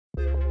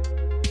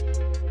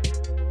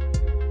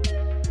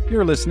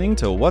You're listening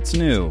to What's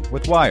New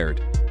with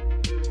Wired.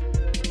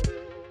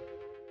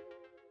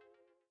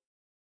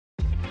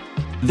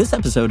 This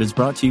episode is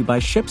brought to you by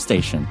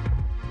ShipStation.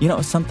 You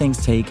know, some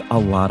things take a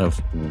lot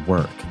of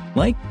work,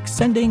 like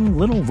sending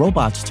little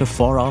robots to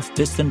far-off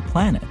distant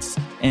planets.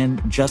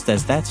 And just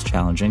as that's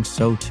challenging,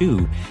 so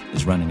too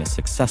is running a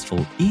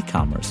successful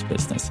e-commerce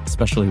business,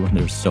 especially when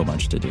there's so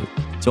much to do.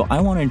 So I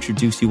want to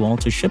introduce you all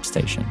to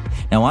ShipStation.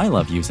 Now, I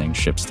love using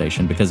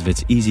ShipStation because of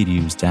its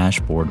easy-to-use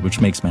dashboard,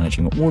 which makes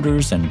managing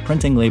orders and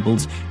printing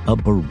labels a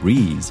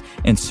breeze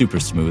and super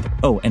smooth.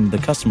 Oh, and the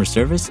customer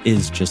service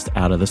is just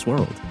out of this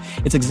world.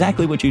 It's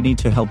exactly what you need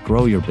to help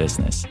grow your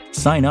business.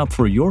 Sign up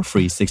for your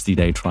free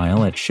 60-day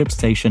trial at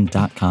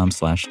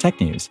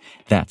shipstation.com/technews.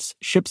 That's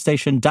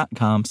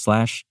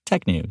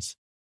shipstation.com/technews.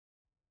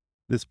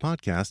 This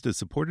podcast is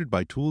supported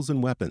by Tools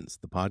and Weapons,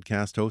 the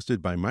podcast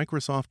hosted by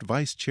Microsoft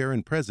Vice Chair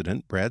and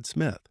President Brad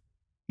Smith.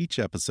 Each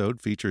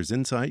episode features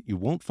insight you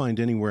won't find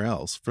anywhere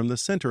else from the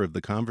center of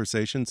the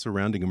conversation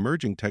surrounding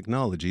emerging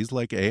technologies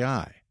like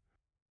AI.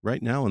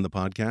 Right now on the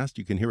podcast,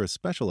 you can hear a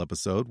special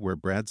episode where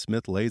Brad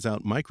Smith lays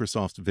out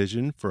Microsoft's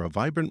vision for a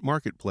vibrant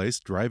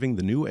marketplace driving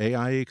the new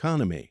AI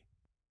economy.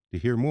 To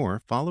hear more,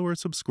 follow or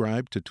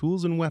subscribe to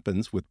Tools and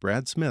Weapons with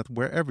Brad Smith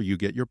wherever you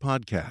get your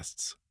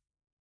podcasts.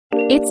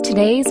 It's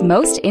today's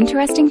most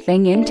interesting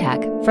thing in tech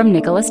from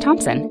Nicholas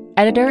Thompson,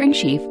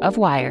 editor-in-chief of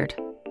Wired.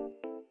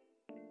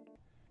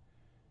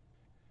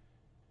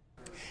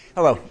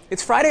 Hello,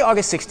 it's Friday,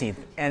 August 16th,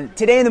 and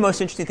today in the most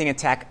interesting thing in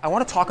tech, I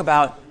want to talk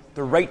about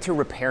the right to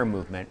repair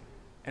movement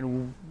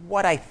and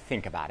what I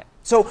think about it.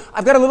 So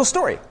I've got a little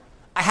story.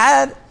 I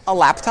had a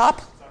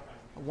laptop,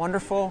 a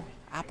wonderful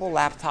Apple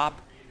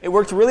laptop. It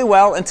worked really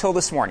well until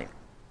this morning.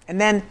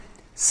 And then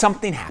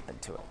something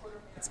happened to it.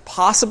 It's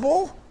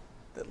possible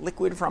that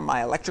liquid from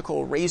my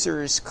electrical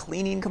razor's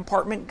cleaning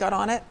compartment got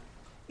on it.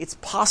 It's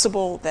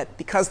possible that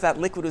because that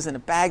liquid was in a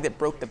bag that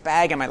broke the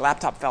bag and my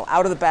laptop fell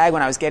out of the bag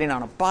when I was getting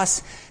on a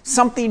bus,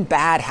 something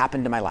bad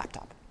happened to my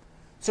laptop.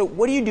 So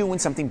what do you do when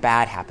something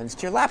bad happens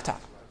to your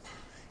laptop?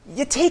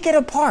 You take it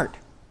apart.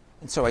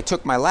 And so I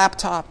took my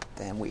laptop,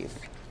 then we've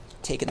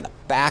taken the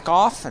back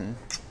off and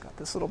got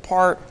this little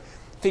part.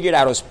 Figured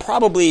out it was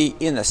probably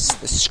in the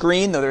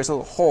screen, though there's a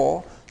little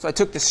hole. So I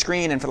took the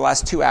screen, and for the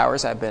last 2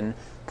 hours, I've been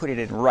putting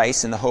it in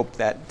rice in the hope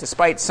that,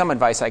 despite some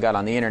advice I got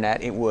on the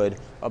internet, it would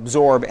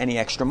absorb any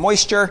extra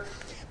moisture.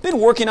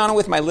 Been working on it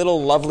with my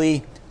little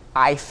lovely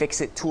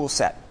iFixit tool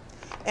set.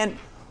 And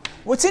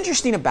what's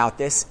interesting about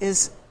this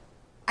is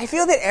I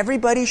feel that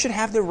everybody should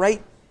have the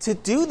right to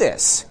do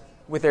this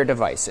with their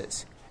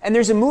devices. And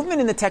there's a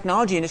movement in the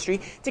technology industry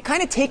to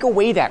kind of take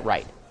away that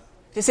right.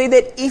 To say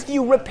that if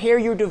you repair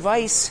your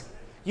device,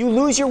 you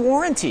lose your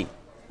warranty.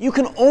 You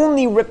can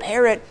only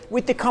repair it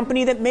with the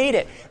company that made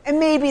it. And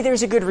maybe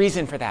there's a good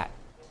reason for that.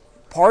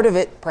 Part of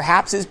it,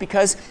 perhaps, is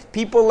because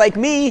people like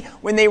me,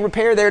 when they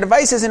repair their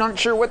devices and aren't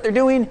sure what they're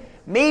doing,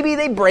 maybe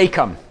they break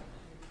them.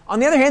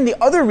 On the other hand, the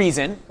other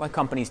reason why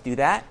companies do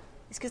that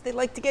is because they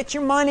like to get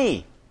your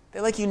money.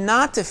 They like you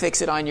not to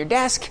fix it on your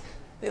desk.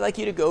 They like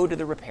you to go to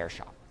the repair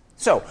shop.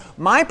 So,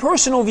 my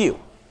personal view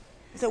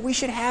is that we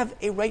should have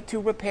a right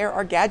to repair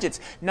our gadgets.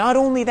 Not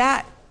only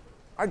that,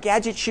 our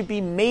gadgets should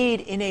be made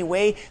in a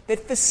way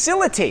that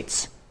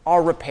facilitates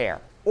our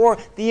repair or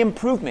the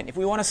improvement. If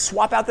we want to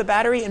swap out the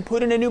battery and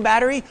put in a new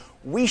battery,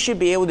 we should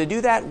be able to do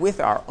that with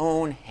our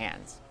own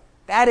hands.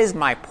 That is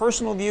my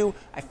personal view.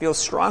 I feel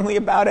strongly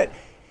about it.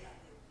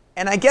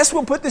 And I guess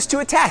we'll put this to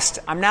a test.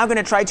 I'm now going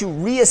to try to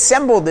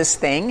reassemble this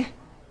thing,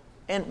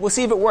 and we'll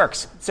see if it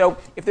works. So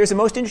if there's the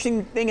most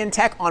interesting thing in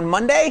tech on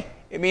Monday,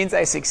 it means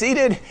I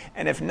succeeded.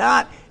 And if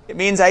not, it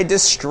means I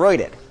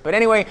destroyed it. But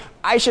anyway,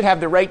 I should have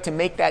the right to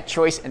make that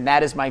choice, and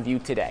that is my view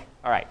today.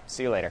 All right,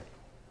 see you later.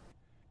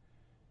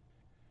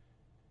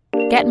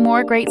 Get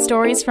more great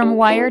stories from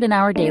Wired in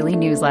our daily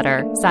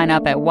newsletter. Sign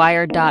up at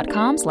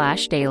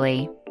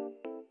wired.com/daily.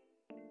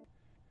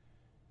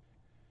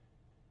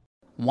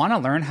 Want to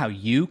learn how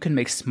you can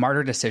make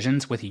smarter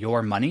decisions with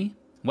your money?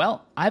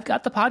 Well, I've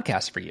got the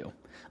podcast for you.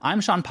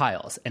 I'm Sean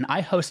Piles, and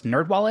I host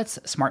NerdWallet's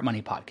Smart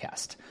Money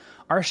Podcast.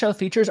 Our show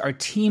features our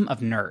team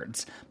of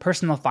nerds,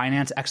 personal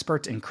finance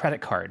experts in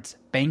credit cards,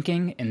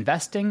 banking,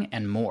 investing,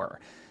 and more.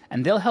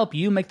 And they'll help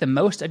you make the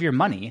most of your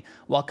money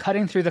while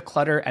cutting through the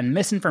clutter and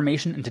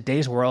misinformation in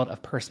today's world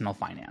of personal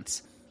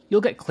finance.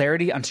 You'll get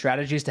clarity on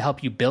strategies to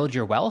help you build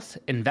your wealth,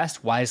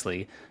 invest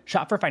wisely,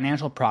 shop for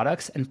financial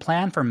products, and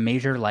plan for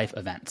major life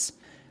events.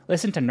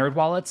 Listen to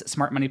NerdWallet's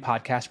Smart Money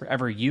Podcast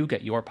wherever you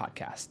get your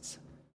podcasts.